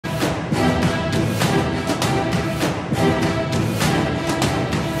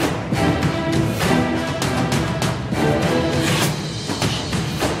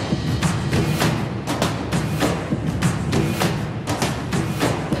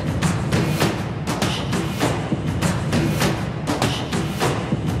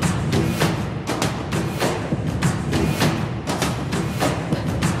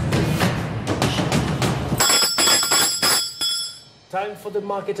for the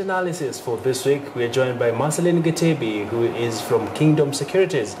market analysis for this week, we are joined by Marceline Getebi, who is from Kingdom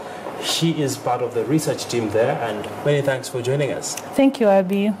Securities. She is part of the research team there, and many thanks for joining us. Thank you,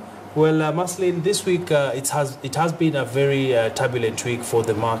 Abby. Well, Marceline, this week it has been a very turbulent week for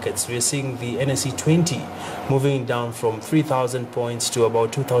the markets. We are seeing the NSE 20 moving down from 3,000 points to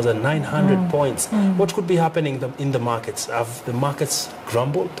about 2,900 points. What could be happening in the markets? Have the markets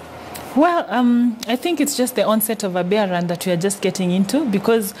grumbled? Well, I think it's just the onset of a bear run that we are just getting into,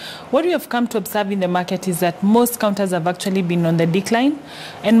 because what we have come to observe in the market is that most counters have actually been on the decline,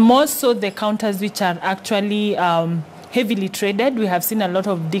 and more so the counters which are actually heavily traded. We have seen a lot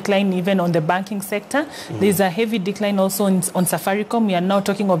of decline even on the banking sector. There's a heavy decline also on Safaricom. We are now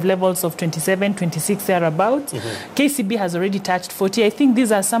talking of levels of 27, 26 thereabouts. KCB has already touched 40. I think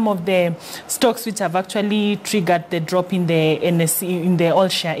these are some of the stocks which have actually triggered the drop in the NSE, in the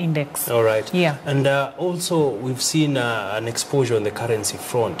all-share index. All right. Yeah. And also we've seen an exposure on the currency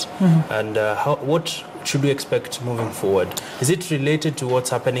front. And what should we expect moving forward? Is it related to what's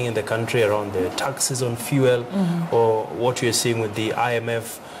happening in the country around the taxes on fuel, or what you're seeing with the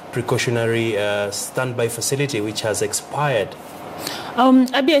IMF precautionary standby facility which has expired?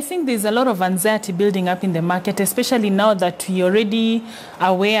 Abby, I think there's a lot of anxiety building up in the market, especially now that we're already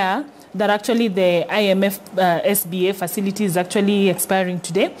aware that actually the IMF SBA facility is actually expiring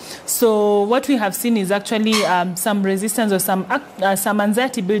today. So what we have seen is actually some resistance or some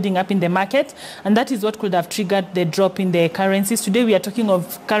anxiety building up in the market, and that is what could have triggered the drop in the currencies. Today we are talking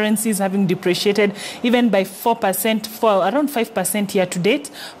of currencies having depreciated even by 4%, for around 5% year to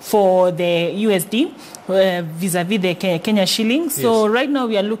date for the USD vis-a-vis the Kenya shilling. So right now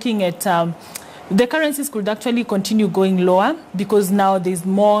we are looking at the currencies could actually continue going lower, because now there's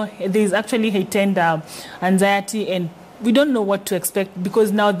actually heightened anxiety, and we don't know what to expect,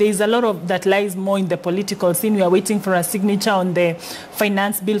 because now there's a lot of that lies more in the political scene. We are waiting for a signature on the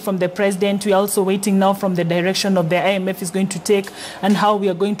finance bill from the president. We are also waiting now from the direction of the IMF is going to take, and how we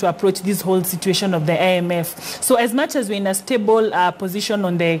are going to approach this whole situation of the IMF. So as much as we're in a stable position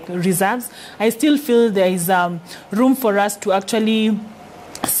on the reserves, I still feel there is room for us to actually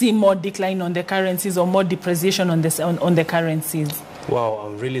see more decline on the currencies, or more depreciation on the currencies. Wow,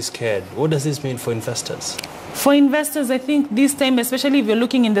 I'm really scared. What does this mean for investors? For investors, I think this time, especially if you're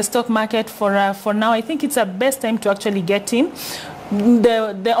looking in the stock market for now, I think it's the best time to actually get in.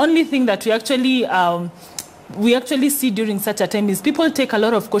 The only thing that we actually see during such a time is people take a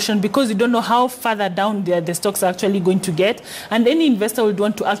lot of caution, because you don't know how further down the stocks are actually going to get, and any investor would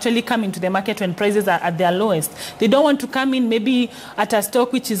want to actually come into the market when prices are at their lowest. They don't want to come in maybe at a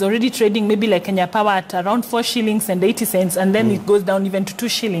stock which is already trading maybe like Kenya Power at around 4 shillings and 80 cents, and then it goes down even to 2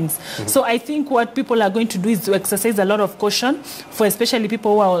 shillings. So I think what people are going to do is to exercise a lot of caution, for especially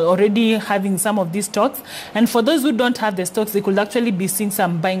people who are already having some of these stocks, and for those who don't have the stocks, they could actually be seeing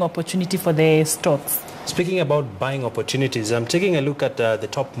some buying opportunity for the stocks. Speaking about buying opportunities, I'm taking a look at the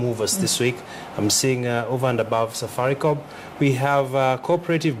top movers this week. I'm seeing over and above Safaricom. We have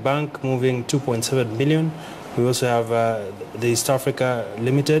Cooperative Bank moving 2.7 million. We also have the East Africa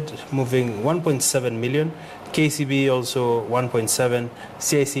Limited moving 1.7 million. KCB also 1.7.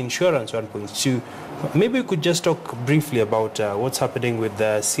 CIC Insurance 1.2. Maybe we could just talk briefly about what's happening with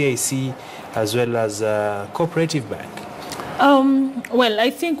the CIC as well as Cooperative Bank. Well,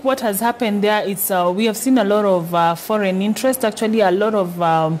 I think what has happened there is we have seen a lot of foreign interest, actually a lot of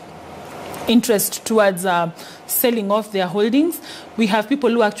interest towards selling off their holdings. We have people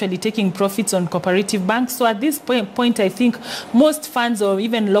who are actually taking profits on Cooperative Bank. So at this point, I think most funds or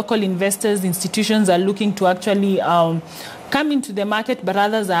even local investors, institutions are looking to actually come into the market, but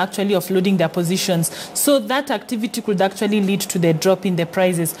others are actually offloading their positions. So that activity could actually lead to the drop in the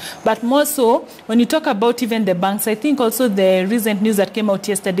prices. But more so, when you talk about even the banks, I think also the recent news that came out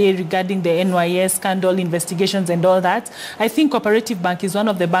yesterday regarding the NYS scandal investigations and all that, I think Cooperative Bank is one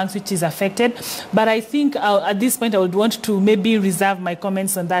of the banks which is affected. But I think at this point, I would want to maybe reserve my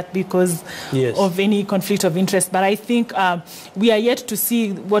comments on that because of any conflict of interest. But I think we are yet to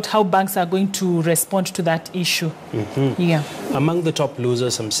see how banks are going to respond to that issue. Yeah. Among the top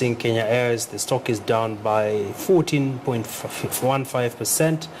losers, I'm seeing Kenya Airways. The stock is down by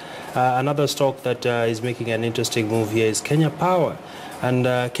 14.15%. Another stock that is making an interesting move here is Kenya Power. And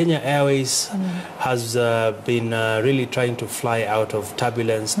Kenya Airways has been really trying to fly out of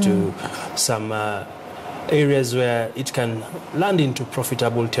turbulence to some areas where it can land into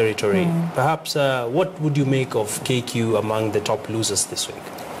profitable territory. Perhaps what would you make of KQ among the top losers this week?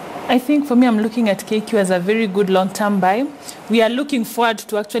 I think for me, I'm looking at KQ as a very good long-term buy. We are looking forward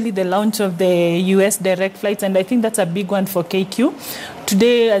to actually the launch of the US direct flights, and I think that's a big one for KQ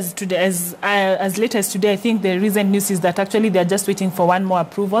as late as today, I think the recent news is that actually they're just waiting for one more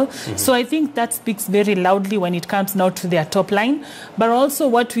approval. So I think that speaks very loudly when it comes now to their top line. But also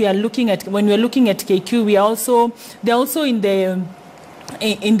what we are looking at, when we're looking at KQ, they're also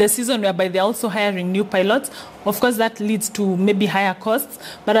in the season whereby they're also hiring new pilots. Of course, that leads to maybe higher costs,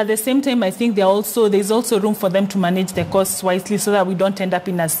 but at the same time, I think there's also room for them to manage their costs wisely so that we don't end up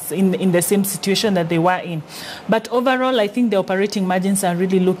in the same situation that they were in. But overall, I think the operating margins are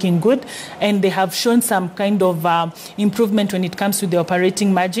really looking good, and they have shown some kind of improvement when it comes to the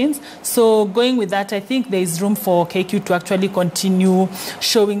operating margins. So going with that, I think there is room for KQ to actually continue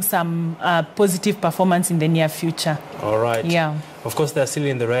showing some positive performance in the near future. All right. Yeah. Of course, they're still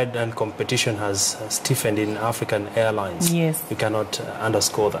in the red, and competition has stiffened in African airlines. Yes. You cannot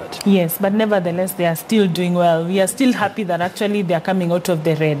underscore that. Yes, but nevertheless, they are still doing well. We are still happy that actually they are coming out of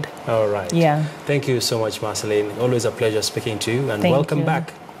the red. All right. Yeah. Thank you so much, Marceline. Always a pleasure speaking to you, and welcome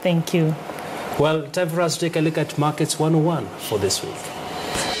back. Thank you. Well, time for us to take a look at Markets 101 for this week.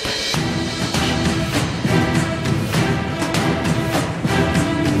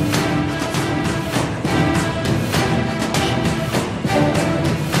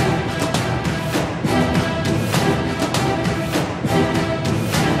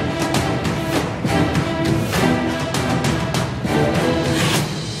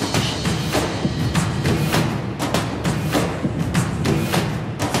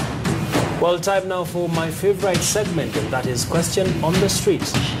 Well, time now for my favorite segment, and that is Question on the Street.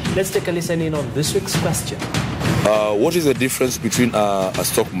 Let's take a listen in on this week's question. What is the difference between a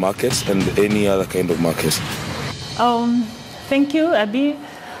stock market and any other kind of market? Thank you, Abby,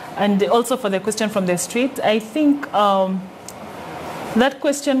 and also for the question from the street. I think that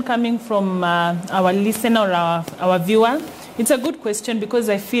question coming from our listener or our viewer, it's a good question because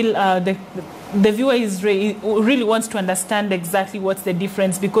I feel the viewer really wants to understand exactly what's the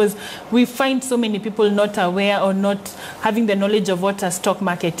difference, because we find so many people not aware or not having the knowledge of what a stock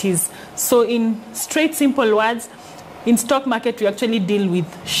market is. So in straight, simple words, in stock market, we actually deal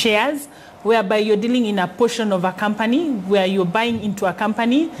with shares, whereby you're dealing in a portion of a company where you're buying into a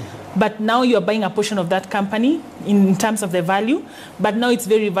company, but now you're buying a portion of that company in terms of the value. But now it's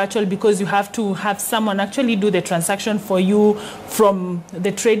very virtual because you have to have someone actually do the transaction for you from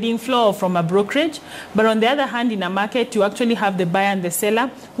the trading floor or from a brokerage. But on the other hand, in a market, you actually have the buyer and the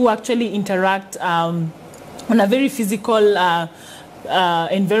seller who actually interact on a very physical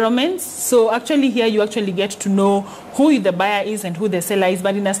environments. So actually here you actually get to know who the buyer is and who the seller is,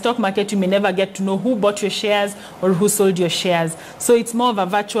 but in a stock market you may never get to know who bought your shares or who sold your shares. So it's more of a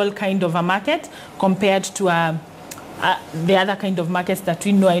virtual kind of a market compared to the other kind of markets that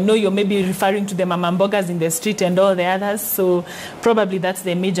we know. I know you're maybe referring to the mamambogas in the street and all the others, so probably that's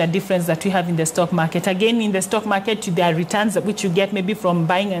the major difference that we have in the stock market. Again, in the stock market, there are returns which you get maybe from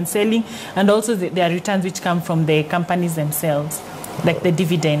buying and selling, and also there are returns which come from the companies themselves, like the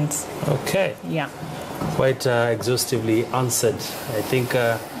dividends. Okay. Yeah. Quite exhaustively answered. I think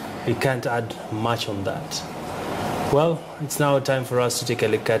we can't add much on that. Well, it's now time for us to take a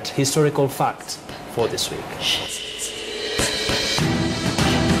look at historical fact for this week.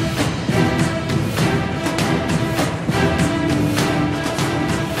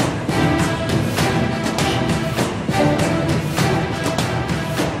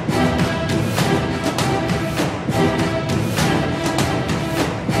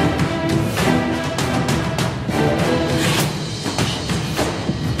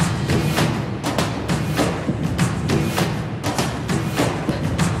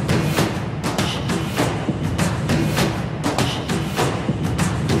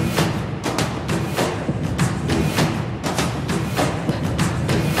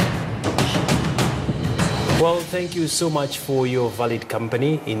 Well, thank you so much for your valid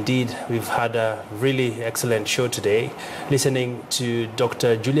company. Indeed, we've had a really excellent show today, listening to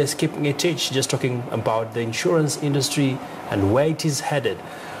Dr. Julius Kipngetich just talking about the insurance industry and where it is headed.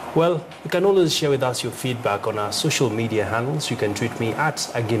 Well, you can always share with us your feedback on our social media handles. You can tweet me at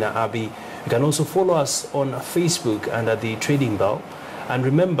Agina Abi. You can also follow us on Facebook under the Trading Bell. And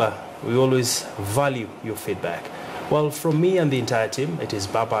remember, we always value your feedback. Well, from me and the entire team, it is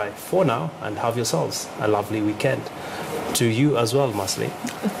bye-bye for now, and have yourselves a lovely weekend. To you as well, Marceline.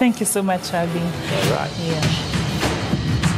 Thank you so much, Abby. All right. Yeah.